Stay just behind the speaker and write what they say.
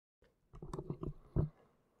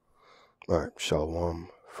All right, Shalom.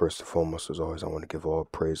 First and foremost, as always, I want to give all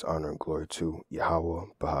praise, honor, and glory to Yahweh,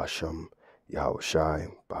 Bahasham, Yahweh Shai,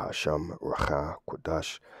 Bahasham, Racha,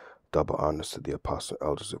 Quadash. Double honors to the apostle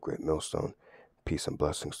elders of Great Millstone. Peace and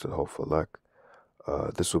blessings to the hopeful elect.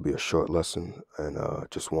 This will be a short lesson, and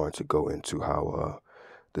just wanted to go into how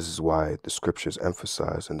this is why the scriptures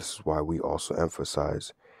emphasize, and this is why we also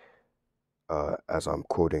emphasize, as I'm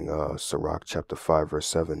quoting Sirach chapter 5, verse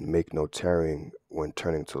 7, make no tarrying when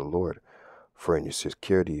turning to the Lord. For in your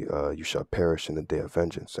security, you shall perish in the day of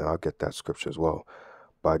vengeance. And I'll get that scripture as well.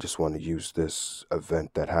 But I just want to use this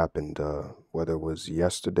event that happened, whether it was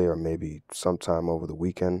yesterday or maybe sometime over the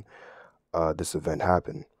weekend. This event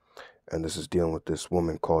happened. And this is dealing with this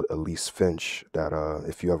woman called Elise Finch that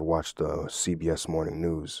if you ever watch the CBS Morning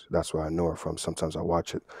News, that's where I know her from. Sometimes I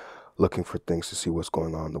watch it looking for things to see what's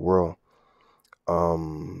going on in the world.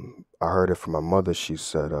 I heard it from my mother. She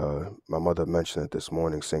said, my mother mentioned it this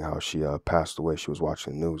morning, saying how she passed away. She was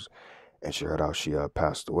watching the news and she heard how she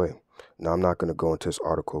passed away. Now, I'm not going to go into this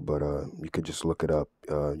article, but you could just look it up.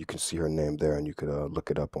 You can see her name there, and you could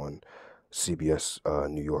look it up on CBS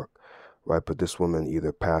New York, right? But this woman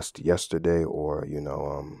either passed yesterday or,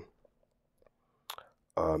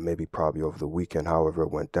 maybe probably over the weekend. However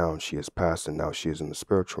it went down, she has passed, and now she is in the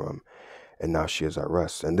spiritual realm, and now she is at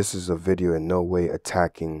rest. And this is a video in no way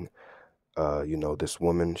attacking this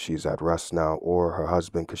woman. She's at rest now, or her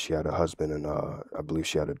husband, because she had a husband, and I believe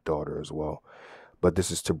she had a daughter as well. But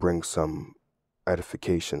this is to bring some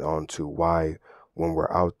edification onto why, when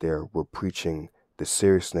we're out there, we're preaching the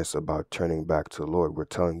seriousness about turning back to the Lord. We're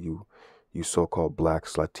telling you, you so-called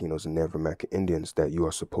blacks, Latinos, and Native American Indians, that you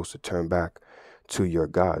are supposed to turn back to your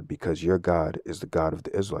God, because your God is the God of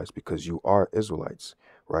the Israelites, because you are Israelites,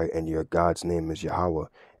 right? And your God's name is Yahweh,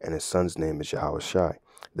 and his son's name is Yahweh Shai.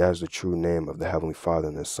 That is the true name of the Heavenly Father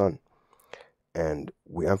and his Son. And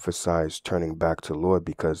we emphasize turning back to the Lord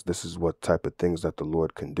because this is what type of things that the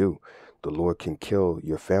Lord can do. The Lord can kill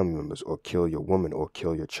your family members, or kill your woman, or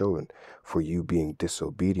kill your children for you being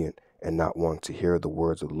disobedient and not wanting to hear the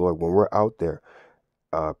words of the Lord. When we're out there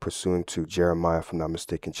pursuing to Jeremiah, if I'm not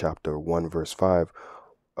mistaken, chapter 1, verse 5,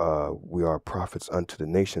 we are prophets unto the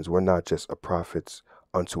nations. We're not just a prophets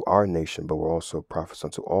unto our nation, but we're also prophets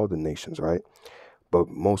unto all the nations, right? But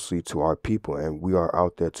mostly to our people. And we are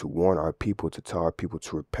out there to warn our people, to tell our people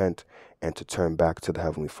to repent and to turn back to the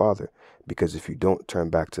Heavenly Father. Because if you don't turn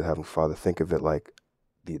back to the Heavenly Father, think of it like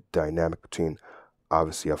the dynamic between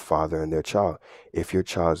obviously a father and their child. If your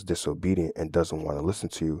child is disobedient and doesn't want to listen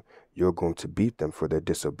to you, you're going to beat them for their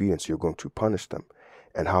disobedience. You're going to punish them.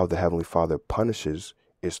 And how the Heavenly Father punishes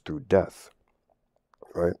is through death,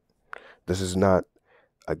 right? This is not,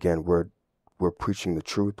 again, we're preaching the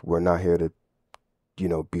truth. We're not here to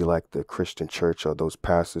be like the Christian church or those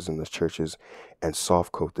pastors in the churches and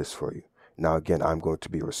soft coat this for you. Now, again, I'm going to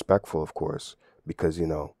be respectful, of course, because,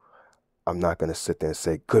 I'm not going to sit there and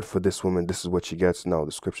say, good for this woman, this is what she gets. No,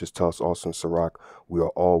 the scriptures tell us also in Sirach, we are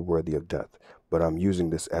all worthy of death. But I'm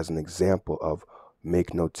using this as an example of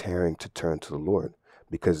make no tarrying to turn to the Lord,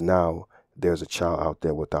 because now there's a child out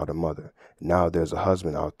there without a mother. Now there's a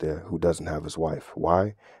husband out there who doesn't have his wife.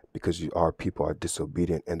 Why? Because our people are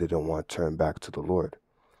disobedient and they don't want to turn back to the Lord.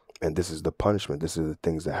 And this is the punishment. This is the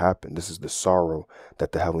things that happen. This is the sorrow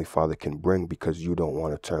that the Heavenly Father can bring because you don't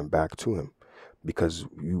want to turn back to him. Because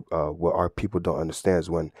what our people don't understand is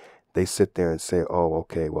when they sit there and say, oh,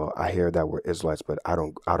 okay, well, I hear that we're Israelites, but I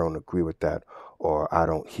don't agree with that, or I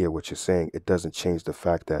don't hear what you're saying. It doesn't change the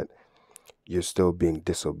fact that you're still being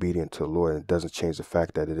disobedient to the Lord. And it doesn't change the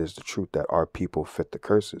fact that it is the truth that our people fit the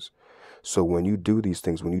curses. So when you do these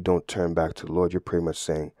things, when you don't turn back to the Lord, you're pretty much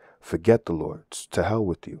saying, forget the Lord, to hell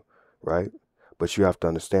with you, right? But you have to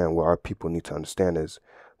understand, what our people need to understand is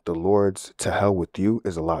the Lord's to hell with you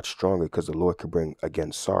is a lot stronger, because the Lord can bring,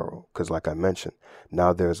 again, sorrow. Because like I mentioned,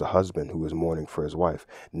 now there's a husband who is mourning for his wife.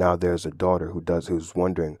 Now there's a daughter who's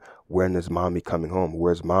wondering, when is mommy coming home?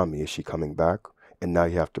 Where's mommy? Is she coming back? And now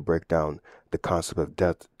you have to break down the concept of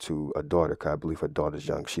death to a daughter, because I believe her daughter's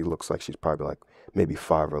young. She looks like she's probably like maybe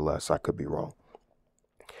 5 or less. I could be wrong.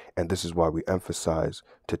 And this is why we emphasize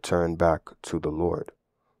to turn back to the Lord,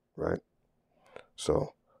 right?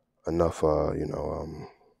 So enough,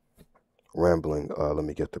 rambling. Let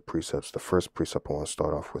me get the precepts. The first precept I want to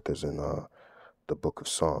start off with is in the book of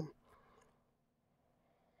Psalm.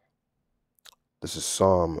 This is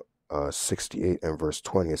Psalm 68 and verse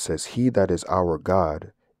 20. It says, he that is our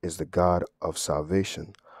God is the God of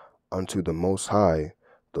salvation. Unto the Most High,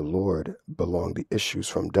 the Lord, belong the issues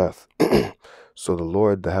from death. So the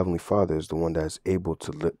Lord, the Heavenly Father, is the one that is able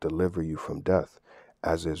to deliver you from death,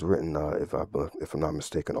 as is written, if I'm not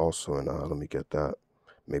mistaken, also in, let me get that,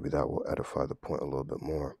 Maybe that will edify the point a little bit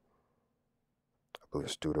more. I believe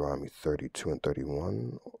it's Deuteronomy 32 and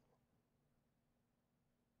 31.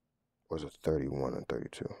 Or is it 31 and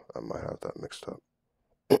 32? I might have that mixed up.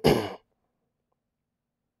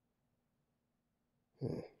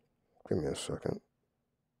 Give me a second.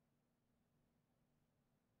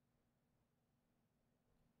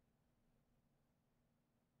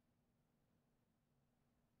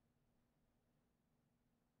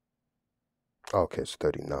 Okay, it's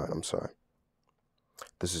 39. I'm sorry.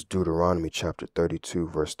 This is Deuteronomy chapter 32,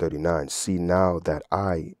 verse 39. See now that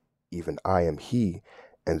I, even I am he,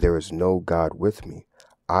 and there is no God with me.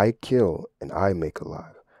 I kill and I make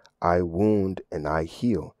alive. I wound and I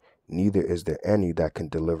heal. Neither is there any that can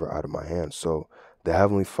deliver out of my hand. So the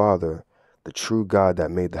Heavenly Father, the true God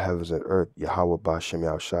that made the heavens and earth, Yahweh Bashem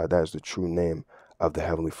Yahushua, that is the true name of the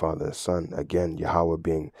Heavenly Father and the Son. Again, Yahweh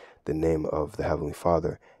being the name of the Heavenly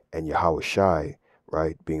Father, and Yahweh Shai,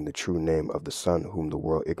 right, being the true name of the Son, whom the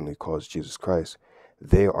world ignorantly calls Jesus Christ.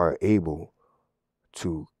 They are able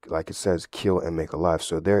to, like it says, kill and make alive.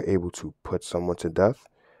 So they're able to put someone to death,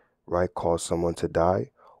 right, cause someone to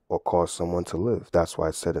die, or cause someone to live. That's why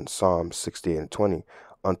it said in Psalm 68 and 20,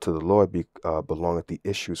 unto the Lord belongeth the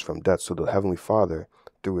issues from death. So the Heavenly Father,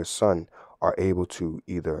 through his Son, are able to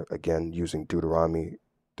either, again, using Deuteronomy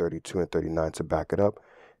 32 and 39 to back it up,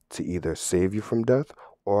 to either save you from death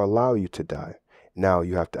or allow you to die. Now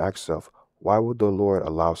you have to ask yourself, why would the Lord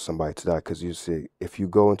allow somebody to die? Because you see, if you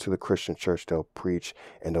go into the Christian church, they'll preach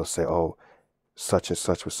and they'll say, oh, such and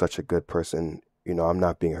such was such a good person. You know, I'm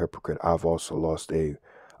not being a hypocrite. I've also lost a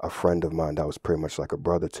friend of mine that was pretty much like a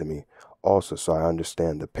brother to me also. So I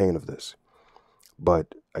understand the pain of this.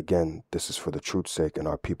 But again, this is for the truth's sake, and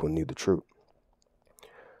our people need the truth.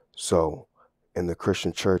 So in the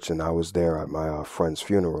Christian church, and I was there at my friend's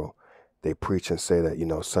funeral, they preach and say that, you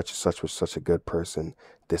know, such and such was such a good person.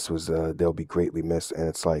 This was, they'll be greatly missed. And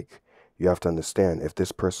it's like, you have to understand, if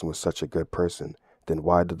this person was such a good person, then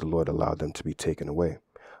why did the Lord allow them to be taken away?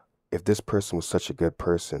 If this person was such a good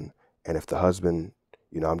person, and if the husband,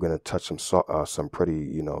 you know, I'm going to touch some pretty,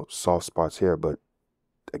 you know, soft spots here, but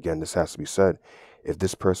again, this has to be said. If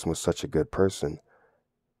this person was such a good person,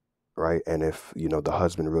 right, and if, you know, the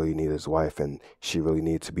husband really needed his wife and she really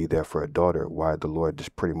needed to be there for a daughter, why did the Lord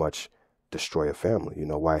just pretty much destroy a family? You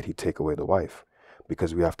know, why did he take away the wife?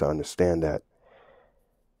 Because we have to understand that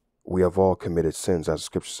we have all committed sins. As the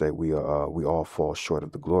scriptures say, we all fall short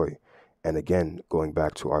of the glory. And again, going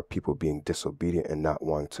back to our people being disobedient and not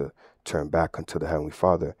wanting to turn back unto the Heavenly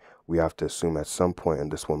Father, we have to assume at some point in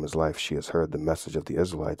this woman's life, she has heard the message of the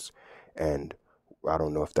Israelites. And I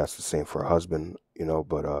don't know if that's the same for her husband, you know,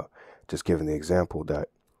 but just giving the example that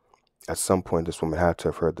at some point this woman had to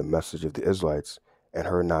have heard the message of the Israelites, and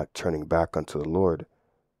her not turning back unto the Lord,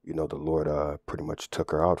 you know, the Lord pretty much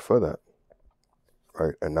took her out for that.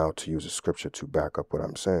 Right, and now to use a scripture to back up what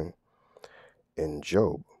I'm saying, in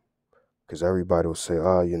Job, because everybody will say,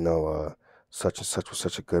 oh, you know, such and such was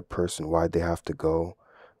such a good person. Why'd they have to go?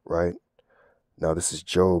 Right? Now, this is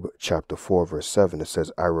Job chapter 4, verse 7. It says,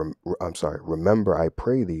 remember, I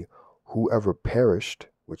pray thee, whoever perished,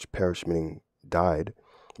 which perished meaning died,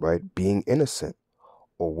 right, being innocent,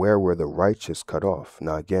 or where were the righteous cut off?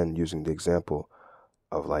 Now, again, using the example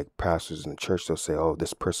of like pastors in the church, they'll say, oh,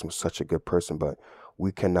 this person was such a good person, but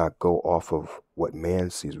we cannot go off of what man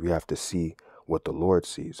sees. We have to see what the Lord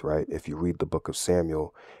sees, right? If you read the book of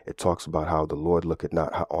Samuel, it talks about how the Lord looketh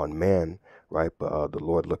not on man, right? But the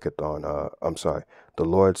Lord looketh on, the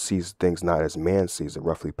Lord sees things not as man sees it,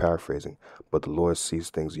 roughly paraphrasing, but the Lord sees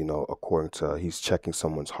things, you know, according to, he's checking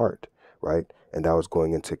someone's heart, right? And that was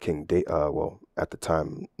going into well, at the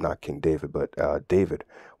time, not King David, but David,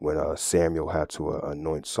 when Samuel had to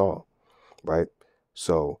anoint Saul, right?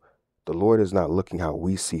 So the Lord is not looking how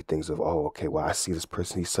we see things of, oh, okay, well, I see this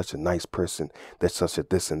person, he's such a nice person, that's such a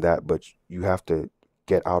this and that, but you have to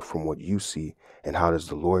get out from what you see and how does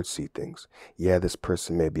the Lord see things. Yeah, this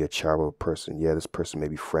person may be a charitable person. Yeah, this person may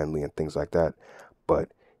be friendly and things like that.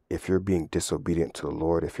 But if you're being disobedient to the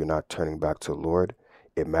Lord, if you're not turning back to the Lord,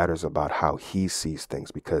 it matters about how he sees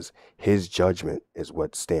things, because his judgment is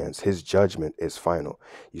what stands. His judgment is final.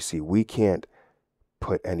 You see, we can't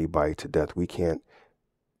put anybody to death. We can't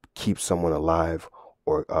keep someone alive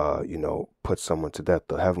or, you know, put someone to death.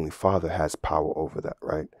 The Heavenly Father has power over that,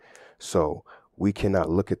 right? So we cannot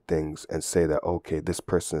look at things and say that, okay, this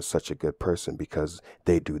person is such a good person because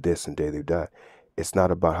they do this and they do that. It's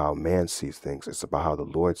not about how man sees things. It's about how the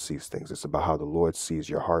Lord sees things. It's about how the Lord sees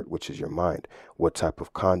your heart, which is your mind. What type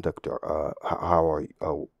of conduct, or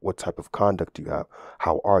what type of conduct do you have?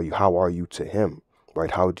 How are you? How are you to him,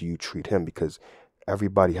 right? How do you treat him? Because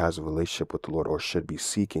everybody has a relationship with the Lord or should be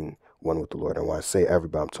seeking one with the Lord. And when I say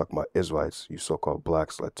everybody, I'm talking about Israelites, you so-called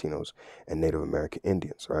blacks, Latinos, and Native American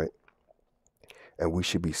Indians, right? And we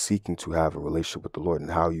should be seeking to have a relationship with the Lord.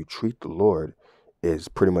 And how you treat the Lord is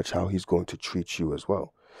pretty much how he's going to treat you as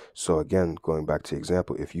well. So again, going back to the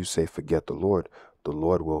example, if you say forget the Lord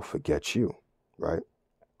will forget you, right?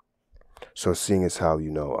 So seeing as how,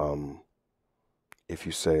 if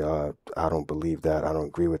you say, I don't believe that, I don't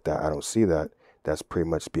agree with that, I don't see that, that's pretty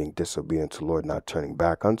much being disobedient to the Lord, not turning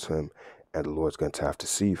back unto him. And the Lord's going to have to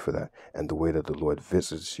see you for that. And the way that the Lord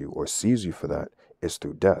visits you or sees you for that is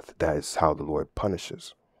through death. That is how the Lord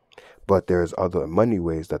punishes. But there's other many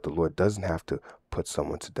ways that the Lord doesn't have to put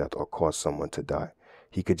someone to death or cause someone to die.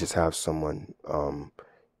 He could just have someone,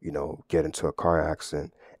 get into a car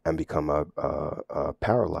accident and become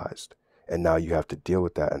paralyzed. And now you have to deal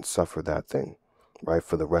with that and suffer that thing, right?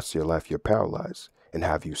 For the rest of your life, you're paralyzed and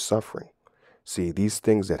have you suffering. See, these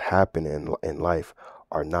things that happen in life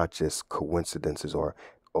are not just coincidences or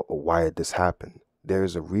why did this happen. There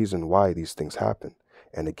is a reason why these things happen.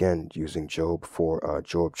 And again, using Job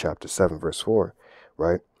Job chapter 7, verse 4,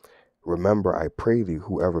 right? Remember, I pray thee,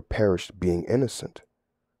 whoever perished being innocent.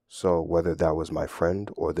 So whether that was my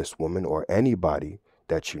friend or this woman or anybody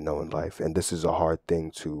that you know in life, and this is a hard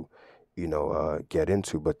thing to, get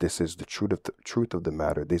into, but this is the truth of the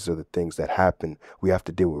matter. These are the things that happen. We have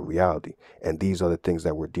to deal with reality, and these are the things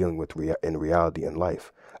that we're dealing with in reality in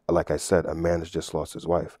life. Like I said, a man has just lost his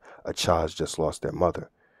wife. A child has just lost their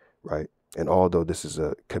mother, right? And although this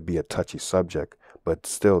could be a touchy subject, but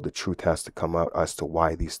still the truth has to come out as to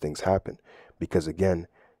why these things happen. Because again,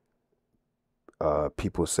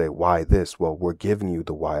 people say, why this? Well, we're giving you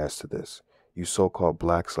the why as to this. You so-called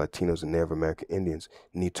blacks, Latinos, and Native American Indians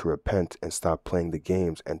need to repent and stop playing the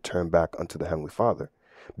games and turn back unto the Heavenly Father.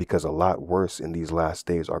 Because a lot worse in these last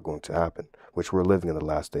days are going to happen, which we're living in the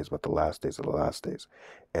last days, but the last days are the last days.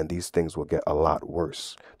 And these things will get a lot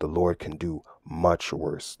worse. The Lord can do much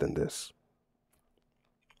worse than this,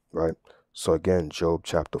 right? So again, Job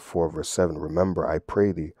chapter 4, verse 7, remember, I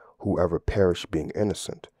pray thee, whoever perished being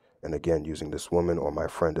innocent. And again, using this woman or my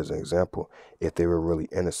friend as an example, if they were really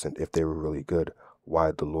innocent, if they were really good, why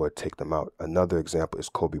did the Lord take them out? Another example is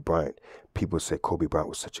Kobe Bryant. People say Kobe Bryant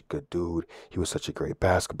was such a good dude. He was such a great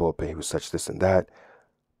basketball player. He was such this and that.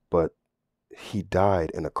 But he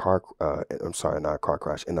died in not a car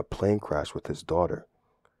crash, in a plane crash with his daughter.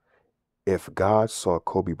 If God saw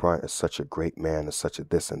Kobe Bryant as such a great man, as such a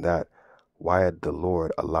this and that, why did the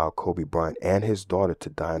Lord allow Kobe Bryant and his daughter to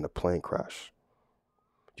die in a plane crash?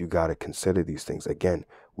 You got to consider these things. Again,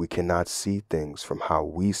 we cannot see things from how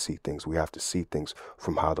we see things. We have to see things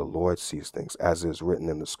from how the Lord sees things, as is written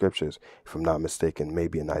in the scriptures. If I'm not mistaken,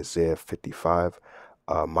 maybe in Isaiah 55,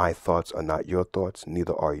 my thoughts are not your thoughts,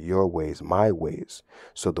 neither are your ways my ways.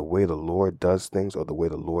 So the way the Lord does things or the way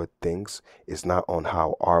the Lord thinks is not on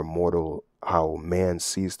how man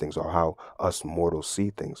sees things or how us mortals see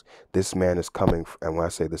things. This man is coming, and when I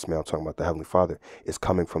say this man, I'm talking about the Heavenly Father, is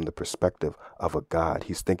coming from the perspective of a God.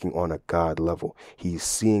 He's thinking on a God level. He's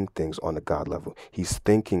seeing things on a God level. He's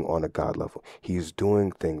thinking on a God level. He's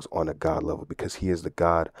doing things on a God level because he is the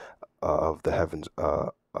God of the heavens,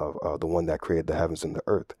 of the one that created the heavens and the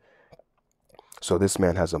earth. So this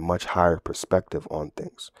man has a much higher perspective on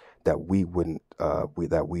things that we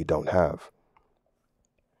don't have.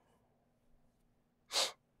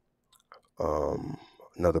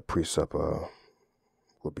 Another precept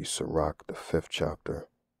would be Sirach, the 5th chapter.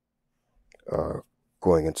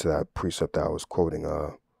 Going into that precept that I was quoting,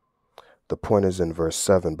 the point is in verse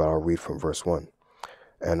 7, but I'll read from verse 1.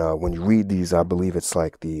 And when you read these, I believe it's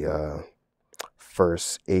like the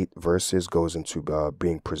first 8 verses goes into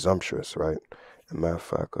being presumptuous, right? As a matter of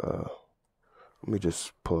fact, let me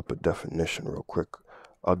just pull up a definition real quick.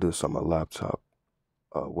 I'll do this on my laptop.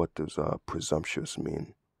 What does presumptuous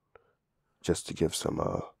mean? Just to give some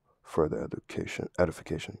further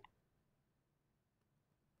edification.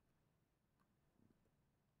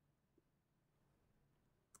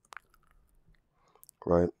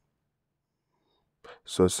 Right?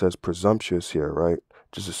 So it says presumptuous here, right?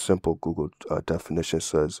 Just a simple Google definition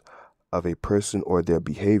says, of a person or their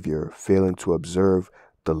behavior failing to observe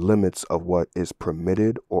the limits of what is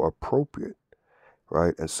permitted or appropriate,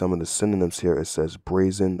 right? And some of the synonyms here, it says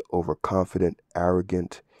brazen, overconfident,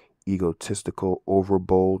 arrogant, egotistical,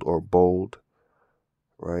 overbold, or bold,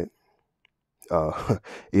 right? It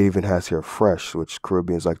even has here fresh, which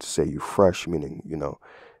Caribbeans like to say you fresh, meaning,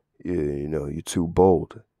 you're too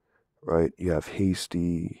bold, right? You have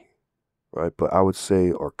hasty, right? But I would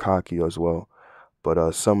say, or cocky as well.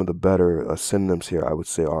 But some of the better synonyms here, I would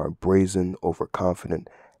say, are brazen, overconfident,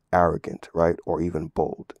 arrogant, right? Or even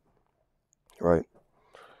bold, right?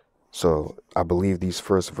 So I believe these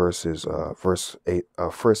first verses, first 8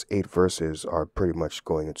 verses are pretty much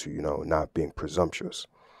going into, not being presumptuous.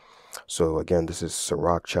 So again, this is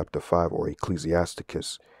Sirach chapter 5 or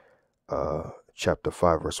Ecclesiasticus chapter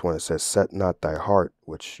 5 verse 1. It says, set not thy heart,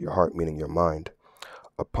 which your heart meaning your mind,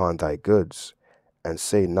 upon thy goods, and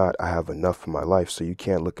say not, I have enough for my life. So you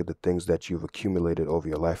can't look at the things that you've accumulated over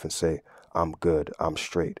your life and say, I'm good, I'm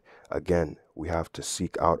straight. Again, we have to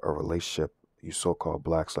seek out a relationship. You so-called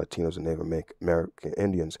blacks, Latinos, and Native American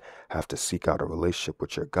Indians have to seek out a relationship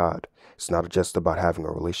with your God. It's not just about having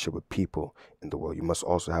a relationship with people in the world. You must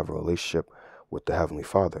also have a relationship with the Heavenly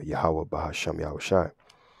Father, Yahweh Bahasham Yahushai,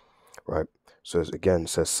 right? So again, it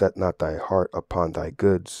says, set not thy heart upon thy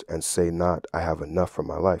goods, and say not, I have enough for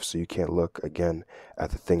my life. So you can't look again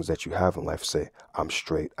at the things that you have in life, say, I'm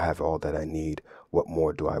straight, I have all that I need, what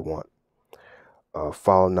more do I want?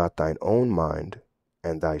 Follow not thine own mind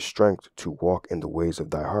and thy strength to walk in the ways of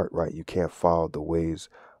thy heart, right? You can't follow the ways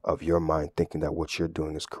of your mind thinking that what you're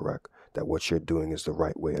doing is correct, that what you're doing is the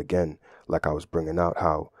right way. Again, like I was bringing out,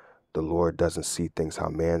 how the Lord doesn't see things how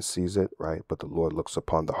man sees it, right? But the Lord looks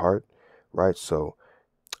upon the heart, right? So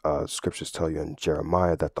scriptures tell you in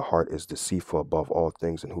Jeremiah that the heart is deceitful above all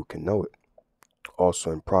things, and who can know it?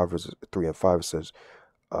 Also in Proverbs 3 and 5, it says,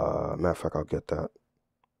 matter of fact, I'll get that,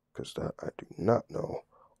 because that I do not know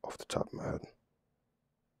off the top of my head.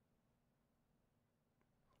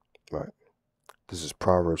 Right. This is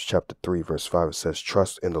Proverbs chapter 3, verse 5. It says,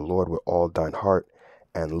 trust in the Lord with all thine heart,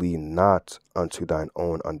 and lean not unto thine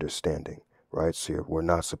own understanding. Right. So we're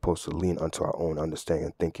not supposed to lean unto our own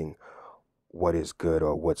understanding, thinking what is good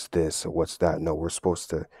or what's this or what's that. No, we're supposed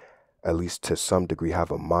to, at least to some degree,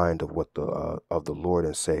 have a mind of what the of the Lord,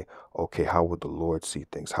 and say, okay, how would the Lord see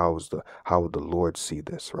things? How would the Lord see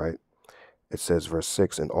this, right? It says, verse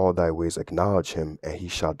 6, in all thy ways acknowledge him, and he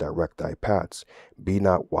shall direct thy paths. Be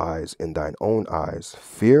not wise in thine own eyes.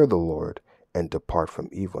 Fear the Lord, and depart from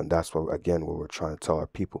evil. And that's what, again, what we're trying to tell our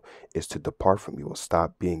people is to depart from evil.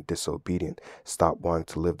 Stop being disobedient. Stop wanting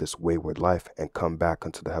to live this wayward life, and come back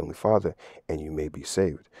unto the Heavenly Father, and you may be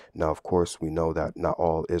saved. Now, of course, we know that not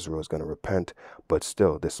all Israel is going to repent, but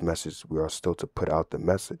still, this message, we are still to put out the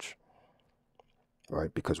message,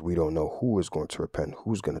 right? Because we don't know who is going to repent,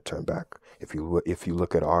 who's going to turn back. If you look at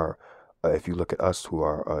if you look at us who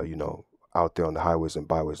are, out there on the highways and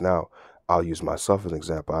byways now, I'll use myself as an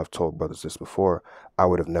example. I've told brothers this before. I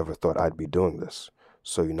would have never thought I'd be doing this.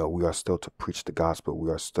 So, we are still to preach the gospel. We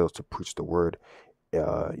are still to preach the word,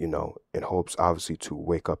 in hopes, obviously, to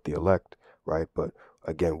wake up the elect, right? But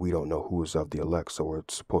again, we don't know who is of the elect. So we're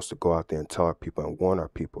supposed to go out there and tell our people and warn our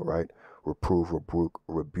people, right? Reprove,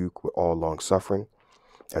 rebuke with all long suffering,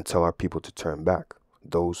 and tell our people to turn back.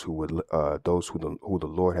 Those who the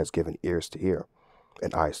Lord has given ears to hear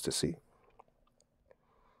and eyes to see.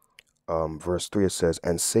 Verse 3, it says,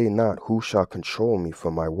 and say not, who shall control me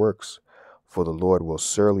from my works? For the Lord will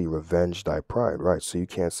surely revenge thy pride, right? So you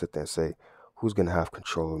can't sit there and say, who's going to have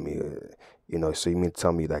control of me? So you mean to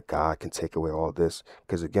tell me that God can take away all this?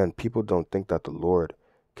 Because again, people don't think that the Lord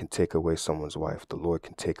can take away someone's wife. The Lord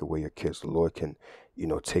can take away your kids. The Lord can,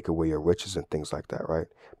 take away your riches and things like that, right?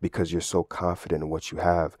 Because you're so confident in what you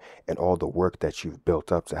have and all the work that you've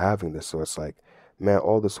built up to having this. So it's like, man,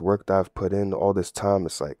 all this work that I've put in, all this time,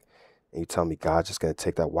 it's like, and you tell me God's just going to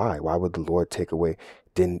take that. Why? Why would the Lord take away?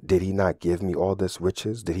 Did he not give me all this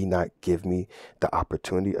riches? Did he not give me the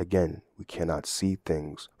opportunity? Again, we cannot see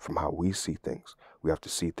things from how we see things. We have to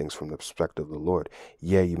see things from the perspective of the Lord.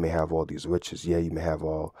 Yeah, you may have all these riches. Yeah, you may have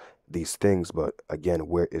all these things. But again,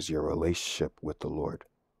 where is your relationship with the Lord?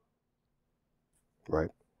 Right?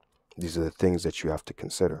 These are the things that you have to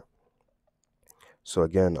consider. So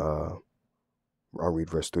again, I'll read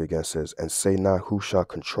verse 3 again. It says, and say not, who shall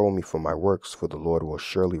control me from my works? For the Lord will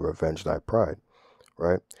surely revenge thy pride.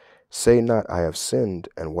 Right? Say not, I have sinned,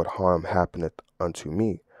 and what harm happeneth unto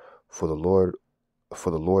me? For the Lord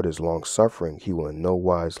is long suffering; he will in no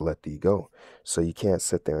wise let thee go. So you can't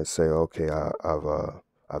sit there and say, okay,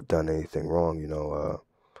 I've done anything wrong.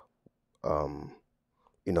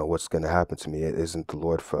 What's going to happen to me? It isn't the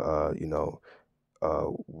Lord for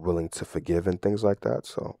willing to forgive and things like that.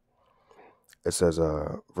 So it says,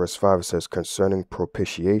 verse 5, it says, concerning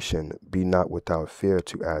propitiation, be not without fear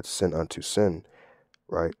to add sin unto sin.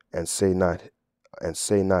 Right? And say not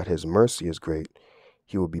his mercy is great.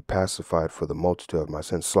 He will be pacified for the multitude of my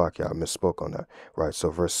sins. Slack, I misspoke on that. Right? So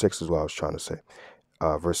verse 6 is what I was trying to say.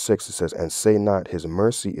 Verse 6, it says, and say not his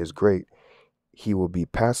mercy is great. he will be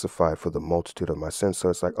pacified for the multitude of my sins. So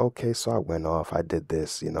it's like, okay, so I went off, I did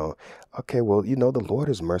this, Okay, well, the Lord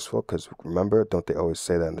is merciful, because remember, don't they always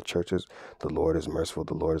say that in the churches? The Lord is merciful,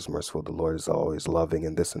 the Lord is merciful, the Lord is always loving,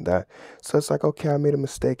 and this and that. So it's like, okay, I made a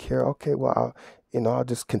mistake here. Okay, well, I'll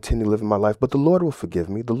just continue living my life, but the Lord will forgive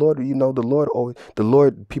me. The Lord,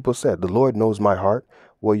 people said, the Lord knows my heart.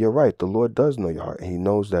 Well, you're right. The Lord does know your heart, and he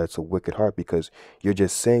knows that it's a wicked heart, because you're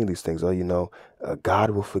just saying these things. Oh,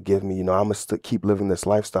 God will forgive me. I'm going to keep living this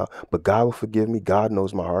lifestyle, but God will forgive me. God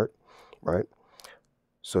knows my heart, right?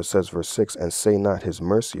 So it says, verse 6, and say not his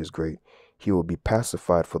mercy is great. He will be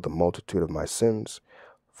pacified for the multitude of my sins.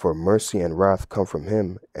 For mercy and wrath come from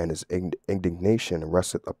him, and his indignation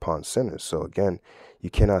resteth upon sinners. So again,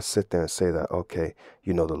 you cannot sit there and say that, okay,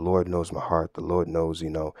 the Lord knows my heart. The Lord knows,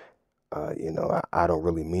 I don't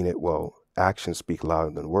really mean it. Well, actions speak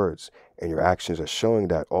louder than words, and your actions are showing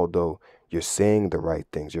that although you're saying the right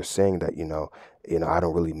things, you're saying that, I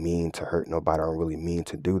don't really mean to hurt nobody. I don't really mean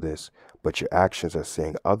to do this, but your actions are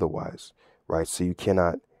saying otherwise, right? So you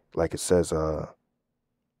cannot, like it says,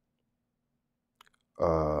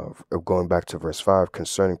 going back to verse 5,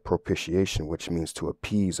 concerning propitiation, which means to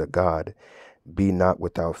appease a God, be not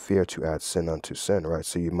without fear to add sin unto sin, right?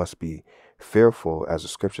 So you must be fearful, as the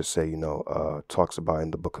scriptures say, talks about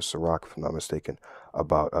in the book of Sirach, if I'm not mistaken,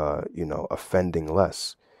 about, offending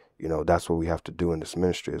less. That's what we have to do in this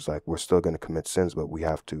ministry. It's like, we're still going to commit sins, but we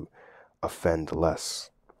have to offend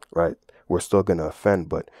less, right? We're still going to offend,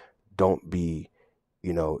 but don't be,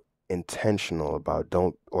 you know, intentional about,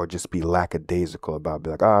 don't, or just be lackadaisical about,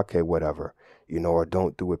 be like, okay, whatever, or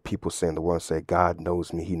don't do what people say in the world and say, God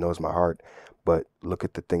knows me, he knows my heart. But look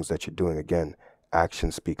at the things that you're doing. Again,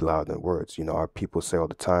 actions speak louder than words. Our people say all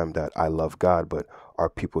the time that I love God, but our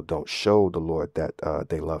people don't show the Lord that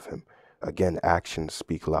they love him. Again, actions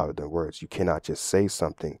speak louder than words. You cannot just say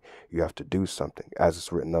something, you have to do something, as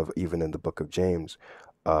it's written of even in the book of James.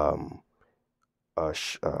 Matter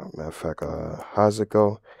of fact, how's it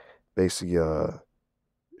go? Basically,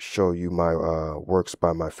 show you my works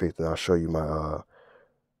by my faith, and I'll show you my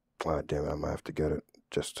damn it, I might have to get it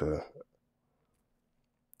just to,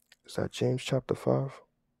 is that James chapter 5?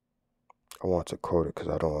 I want to quote it because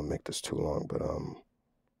I don't want to make this too long, but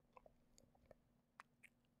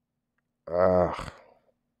ah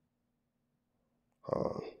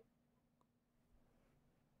uh,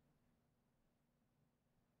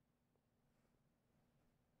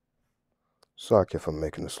 sorry if I'm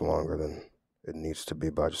making this longer than it needs to be,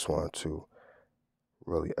 but I just wanted to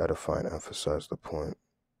really edify and emphasize the point.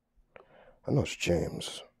 I know it's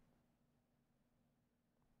James.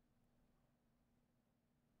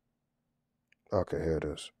 Okay, here it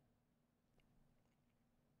is.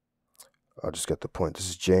 I'll just get the point. This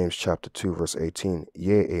is James chapter 2, verse 18.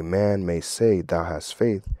 Yea, a man may say, thou hast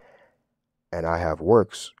faith, and I have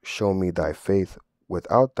works. Show me thy faith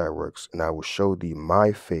without thy works, and I will show thee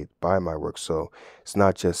my faith by my works. So it's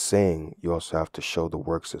not just saying, you also have to show the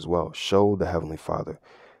works as well. Show the Heavenly Father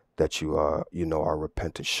that you are, are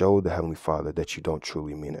repentant. Show the Heavenly Father that you don't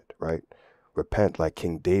truly mean it, right? Repent like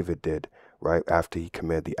King David did, right? After he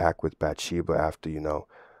committed the act with Bathsheba, after,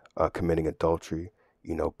 committing adultery,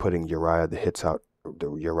 putting Uriah the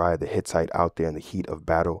Hittite out there in the heat of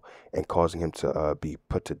battle and causing him to be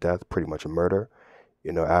put to death, pretty much a murder.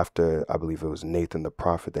 After, I believe it was Nathan the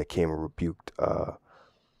prophet that came and rebuked, damn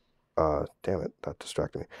it, that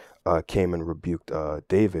distracted me, came and rebuked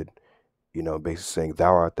David, basically saying,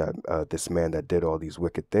 thou art that this man that did all these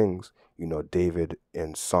wicked things. David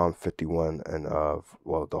in Psalm 51 and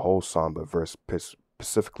well, the whole psalm, but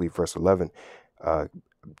specifically verse 11,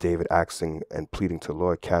 David asking and pleading to the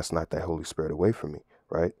Lord, cast not thy Holy Spirit away from me,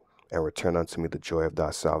 right? And return unto me the joy of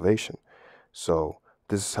thy salvation. So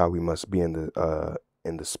this is how we must be in the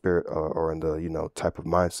spirit, or in the, type of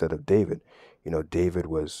mindset of David. David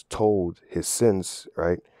was told his sins,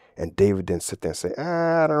 right? And David didn't sit there and say,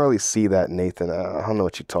 I don't really see that, Nathan. I don't know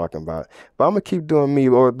what you're talking about, but I'm going to keep doing me.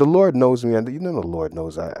 Or the Lord knows me. And the Lord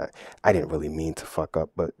knows I didn't really mean to fuck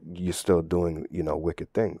up, but you're still doing,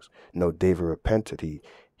 wicked things. No, David repented.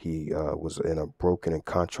 He was in a broken and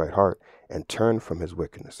contrite heart and turned from his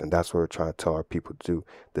wickedness. And that's what we're trying to tell our people to do,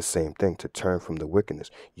 the same thing, to turn from the wickedness.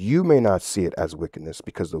 You may not see it as wickedness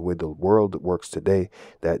because the way the world works today,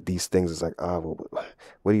 that these things is like, well,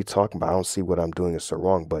 what are you talking about? I don't see what I'm doing is so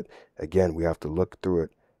wrong. But again, we have to look through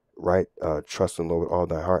it, right? Trust in the Lord with all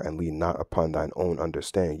thy heart and lean not upon thine own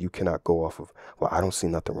understanding. You cannot go off of, well, I don't see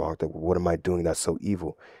nothing wrong with that. What am I doing that's so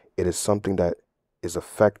evil? It is something that is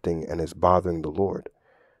affecting and is bothering the Lord,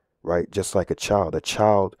 right? Just like a child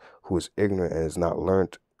who is ignorant and has not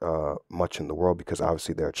learned much in the world, because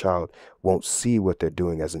obviously their child won't see what they're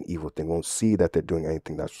doing as an evil thing, won't see that they're doing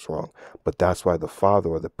anything that's wrong. But that's why the father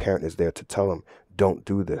or the parent is there to tell them, don't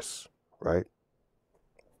do this, right?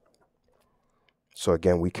 So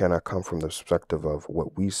again, we cannot come from the perspective of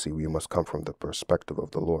what we see. We must come from the perspective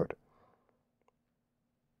of the Lord,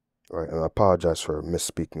 right? And I apologize for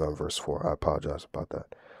misspeaking on verse 4. I apologize about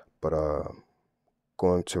that. But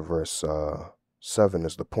going to verse 7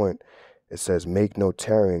 is the point. It says, make no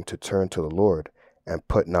tarrying to turn to the Lord, and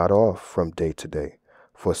put not off from day to day.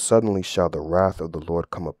 For suddenly shall the wrath of the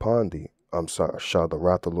Lord come upon thee. Shall the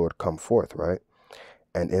wrath of the Lord come forth, right?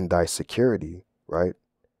 And in thy security, right?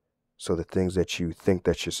 So the things that you think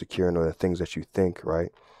that you're securing, or the things that you think,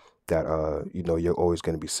 right, that you're always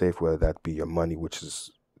going to be safe, whether that be your money, which is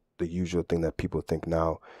the usual thing that people think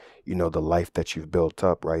now, the life that you've built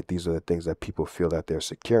up, right? These are the things that people feel that they're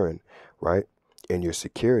securing, right? In your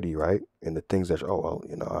security, right? And the things that,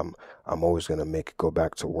 I'm always going to make it go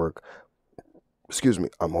back to work. Excuse me.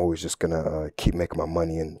 I'm always just going to keep making my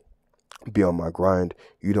money and be on my grind.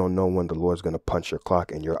 You don't know when the Lord's going to punch your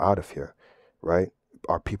clock and you're out of here, right?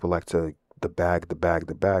 Our people like to the bag,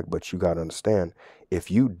 but you got to understand, if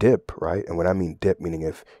you dip, right? And when I mean dip, meaning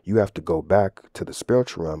if you have to go back to the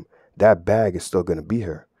spiritual realm, that bag is still going to be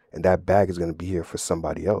here, and that bag is going to be here for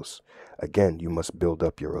somebody else. Again, you must build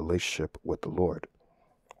up your relationship with the Lord.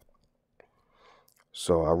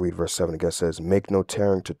 So I'll read verse 7 again. It says, make no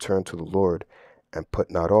tarrying to turn to the Lord, and put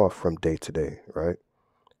not off from day to day, right?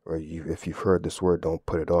 Or if you've heard this word, don't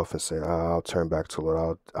put it off and say, I'll turn back to the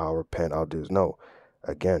Lord, I'll repent, I'll do this. No.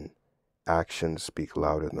 Again, actions speak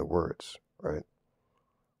louder than the words, right?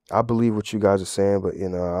 I believe what you guys are saying, but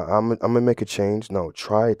I'm gonna make a change. No,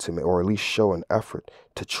 try to make, or at least show an effort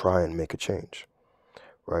to try and make a change,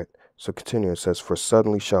 right? So continue. It says, for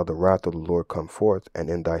suddenly shall the wrath of the Lord come forth, and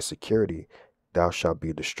in thy security thou shalt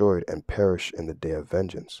be destroyed and perish in the day of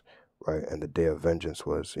vengeance, right? And the day of vengeance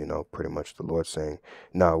was, pretty much the Lord saying,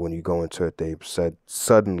 now when you go into it, they said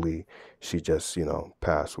suddenly she just,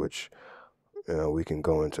 passed, which, we can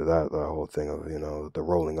go into that, the whole thing of, the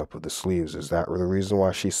rolling up of the sleeves. Is that the reason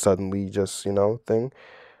why she suddenly just, thing?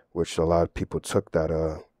 Which a lot of people took that,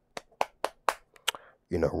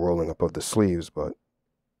 rolling up of the sleeves, but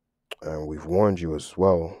we've warned you as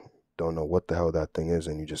well. Don't know what the hell that thing is,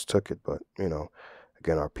 and you just took it. But,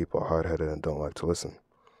 again, our people are hard-headed and don't like to listen.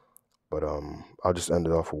 But I'll just end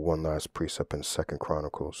it off with one last precept in 2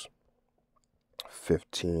 Chronicles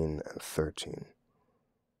 15 and 13.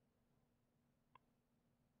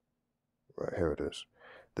 Right, here it is.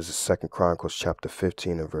 This is 2 Chronicles chapter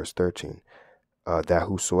 15 and verse 13. That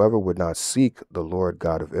whosoever would not seek the Lord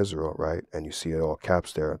God of Israel, right? And you see it all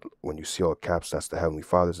caps there. When you see all caps, that's the Heavenly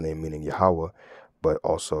Father's name, meaning Yahweh, but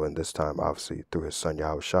also in this time, obviously, through his son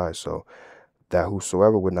Yahweh Shai. So that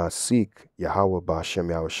whosoever would not seek Yahweh Ba'Shem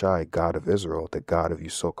Yahweh Shai, God of Israel, the God of you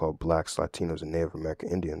so-called blacks, Latinos, and Native American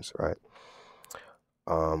Indians, right?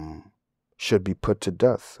 Should be put to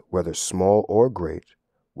death, whether small or great,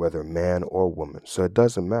 whether man or woman. So it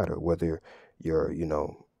doesn't matter whether you're,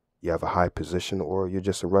 you have a high position or you're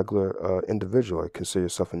just a regular individual or consider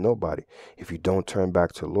yourself a nobody. If you don't turn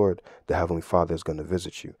back to the Lord, the Heavenly Father is going to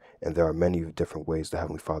visit you. And there are many different ways the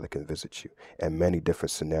Heavenly Father can visit you, and many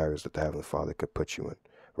different scenarios that the Heavenly Father could put you in,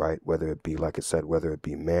 right? Whether it be, like I said, whether it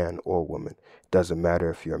be man or woman. It doesn't matter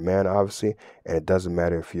if you're a man, obviously, and it doesn't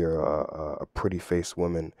matter if you're a pretty faced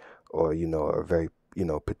woman or, a very,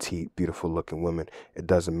 petite, beautiful looking woman. It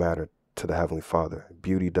doesn't matter to the Heavenly Father.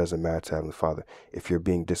 Beauty doesn't matter to the Heavenly Father. If you're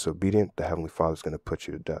being disobedient, the Heavenly Father is going to put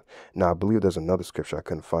you to death. Now, I believe there's another scripture, I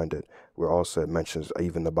couldn't find it, where also it mentions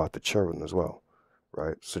even about the children as well,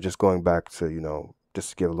 right? So just going back to,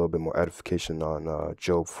 just to give a little bit more edification on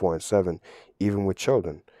Job 4 and 7, even with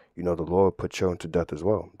children, the Lord put children to death as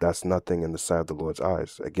well. That's nothing in the sight of the Lord's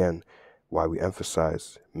eyes. Again, why we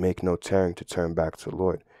emphasize, make no tarrying to turn back to the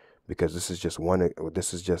Lord. Because this is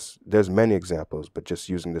just there's many examples, but just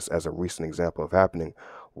using this as a recent example of happening,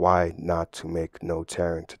 why not to make no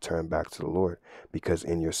tarrying to turn back to the Lord? Because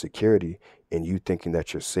in your security, in you thinking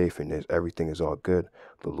that you're safe and everything is all good,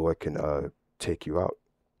 the Lord can take you out.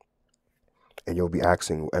 And you'll be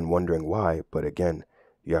asking and wondering why, but again,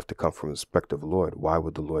 you have to come from the perspective of the Lord. Why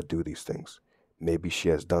would the Lord do these things? Maybe she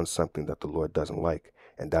has done something that the Lord doesn't like,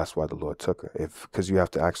 and that's why the Lord took her. Because you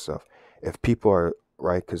have to ask yourself, if people are,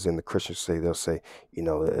 right, because in the Christians they'll say,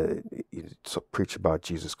 preach about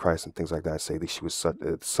Jesus Christ and things like that, and say that she was such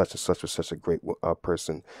and such was such a great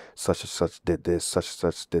person, such and such did this, such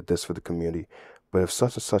and such did this for the community. But if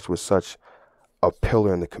such and such was such a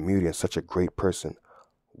pillar in the community and such a great person,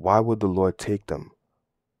 why would the Lord take them,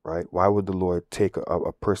 right? Why would the Lord take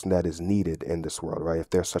a person that is needed in this world, right? If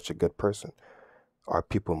they're such a good person, our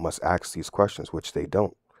people must ask these questions, which they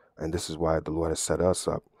don't. And this is why the Lord has set us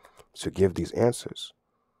up to give these answers.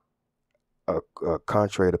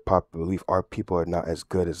 Contrary to popular belief, our people are not as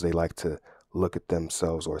good as they like to look at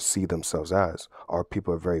themselves or see themselves as. Our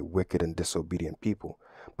people are very wicked and disobedient people,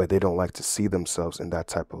 but they don't like to see themselves in that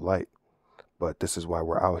type of light. But this is why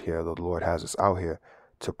we're out here. The Lord has us out here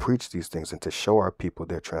to preach these things and to show our people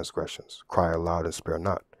their transgressions. Cry aloud and spare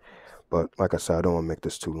not. But like I said, I don't want to make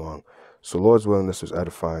this too long. So Lord's willing, this was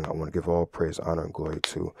edifying. I want to give all praise, honor, and glory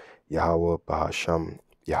to Yahweh, Bahasham,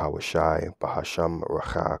 Yahweh Shai, Bahasham,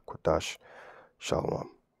 Racha, Kodash,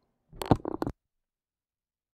 Shalom.